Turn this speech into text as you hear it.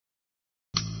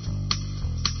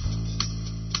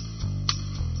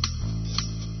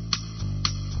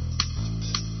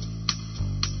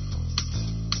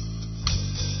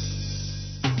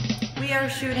we are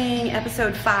shooting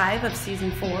episode 5 of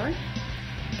season 4,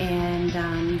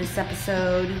 and this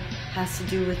episode has to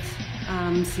do with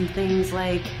some things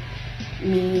like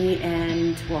me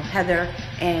and, well, Heather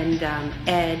and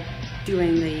Ed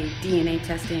doing the DNA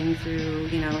testing through,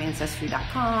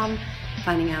 Ancestry.com,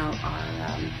 finding out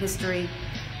our history,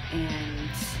 and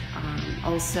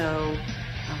also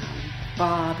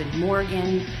Bob and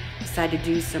Morgan decided to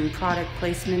do some product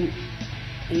placement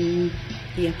in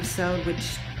the episode,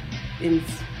 which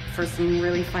for some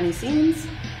really funny scenes.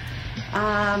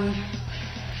 And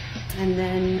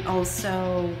then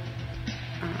also,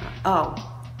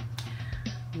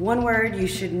 one word you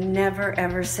should never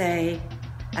ever say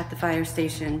at the fire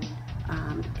station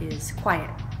is quiet.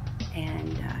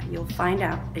 And you'll find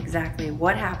out exactly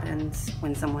what happens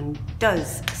when someone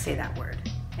does say that word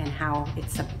and how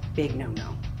it's a big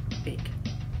no-no. Big.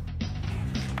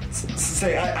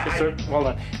 Sir, hold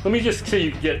on. Let me just say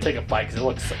you take a bite,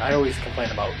 because I always complain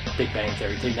about Big Bang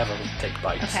Theory. They never take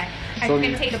bites. Okay. So I'm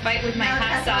going to take a bite with my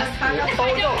hot sauce. I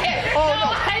don't care.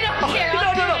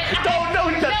 No,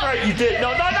 that's right, you did.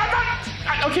 No.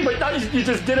 Okay, but you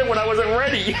just did it when I wasn't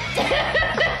ready. I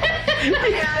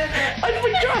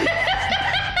forgot.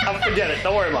 I'll forget it.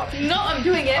 Don't worry about it. No, I'm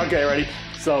doing it. Okay, ready?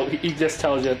 So he just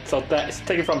tells you. So that's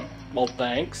take it from. Well,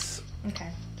 thanks. Okay.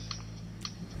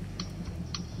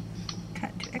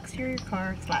 Cut to exterior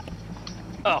car, slap.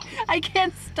 Oh. I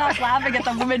can't stop laughing at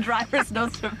the woman driver's no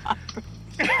survivor.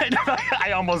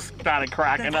 I almost started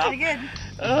cracking That's up. pretty good.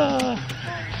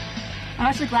 I'm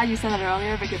actually glad you said that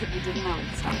earlier, because if you didn't, I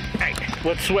would stop. Hey,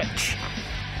 let's switch.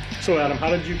 So Adam, how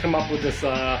did you come up with this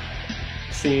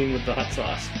scene with the hot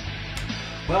sauce?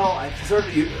 Well, I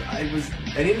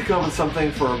needed to come up with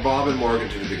something for Bob and Morgan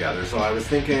to do together. So I was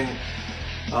thinking,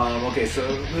 okay, so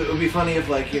it would be funny if,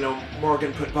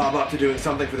 Morgan put Bob up to doing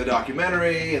something for the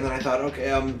documentary, and then I thought,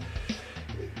 okay,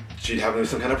 she'd have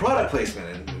some kind of product placement,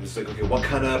 and it was like, okay, what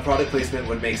kind of product placement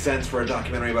would make sense for a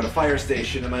documentary about a fire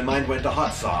station? And my mind went to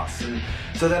hot sauce, and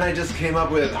so then I just came up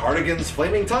with Hardigan's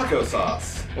Flaming Taco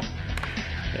Sauce.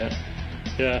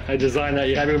 Yeah, I designed that.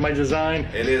 You happy with my design?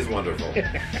 It is wonderful.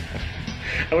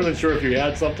 I wasn't sure if you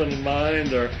had something in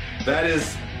mind, or... That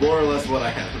is more or less what I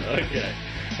have. Okay,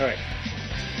 all right.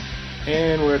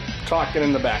 And we're talking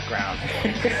in the background.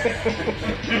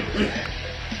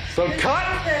 So cut!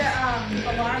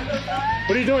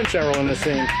 What are you doing, Cheryl, in this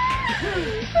scene?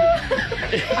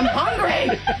 I'm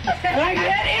hungry! I'm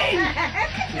getting!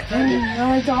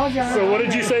 I told you. So what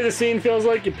did you say the scene feels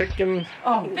like? You're picking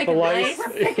for lice?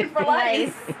 We're picking for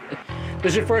lice.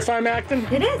 This is your first time acting?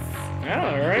 It is. Oh,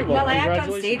 all right. Well, I act on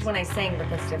congratulations. stage when I sing, but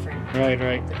that's different.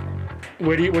 Right.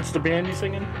 What's the band you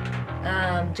singing?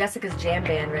 Jessica's jam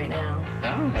band right now.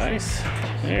 Oh, nice.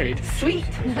 All right. Sweet.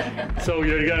 So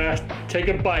you're gonna take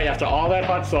a bite after all that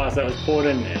hot sauce that was poured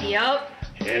in there. Yep.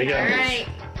 Here you go. All right.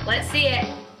 Let's see it.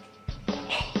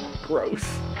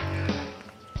 Gross.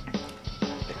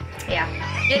 Yeah.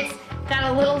 It's got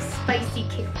a little spicy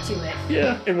kick to it.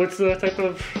 Yeah. And what's the type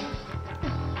of...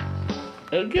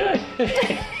 Okay.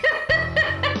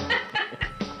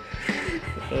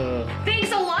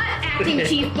 Thanks a lot, Acting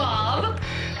Chief Bob.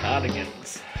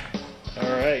 Hardigans.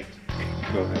 All right.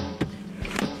 Go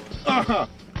ahead.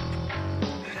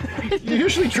 You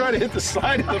usually try to hit the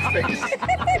side of the face.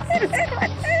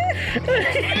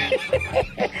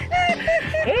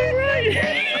 All right.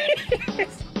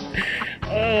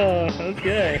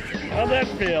 Okay. How'd that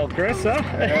feel, Chris, huh?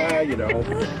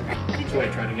 That's why I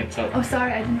tried to get so. Oh,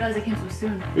 sorry, I didn't realize it came so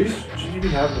soon. Should you be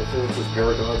having the film says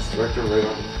Paragods director right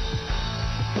on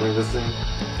this thing?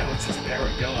 Oh, it says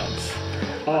Paragods.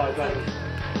 Oh, I thought it was...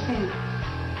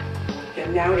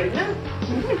 Now we know.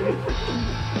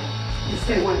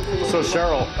 So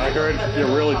Cheryl, I heard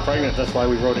you're really pregnant. That's why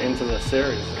we wrote it into the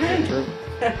series. Is that true?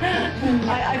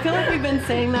 I feel like we've been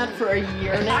saying that for a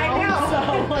year now. I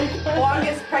know. So,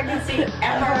 Longest pregnancy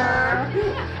ever.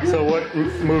 So what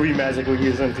movie magic were you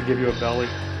using to give you a belly?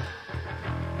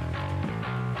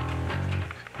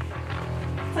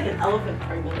 it's like an elephant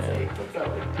pregnancy. What's that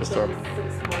like? Just a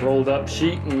rolled up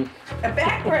sheet and A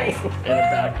back brace. a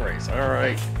back brace. All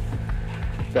right.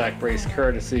 Back brace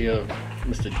courtesy of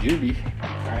Mr. Juby. I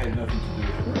had nothing to do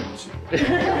with the pregnancy.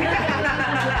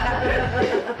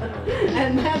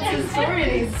 And that's his story,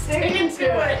 and he's sticking to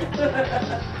it.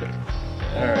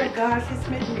 All right. Oh gosh, it's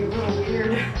making me real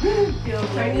weird. Feels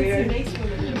so Pregnancy weird. makes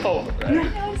women. Oh,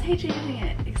 I always hate changing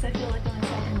it, because I feel like I'm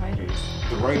insulting writers.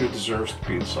 The writer deserves to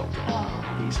be insulted. Oh.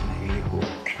 He's an a-hole.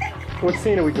 what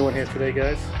scene are we doing here today,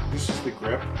 guys? This is the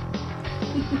grip.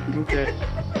 Okay.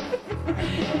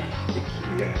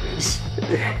 Yeah, it is.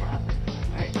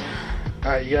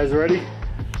 All right, you guys ready?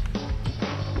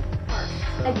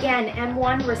 Again,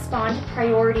 M1 respond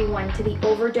priority 1 to the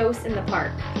overdose in the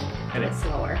park. And It's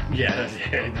slower. Yeah,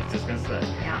 that's just gonna say.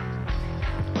 Yeah.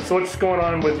 So what's going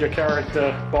on with your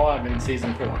character Bob in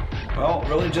season 4? Well,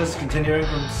 really just continuing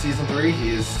from season 3. He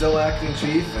is still acting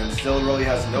chief and still really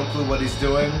has no clue what he's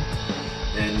doing,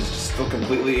 and is just still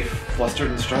completely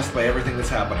flustered and stressed by everything that's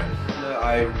happening.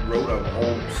 I wrote a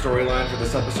whole storyline for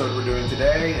this episode we're doing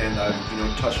today, and I've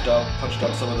punched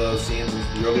up some of those scenes in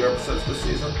the earlier episodes this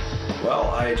season. Well,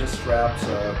 I just wrapped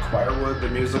Choirwood the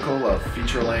musical, a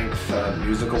feature-length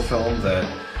musical film that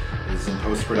is in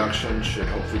post-production, should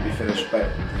hopefully be finished by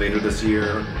later this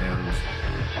year, and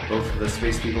both of the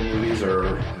Space People movies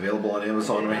are available on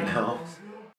Amazon right now.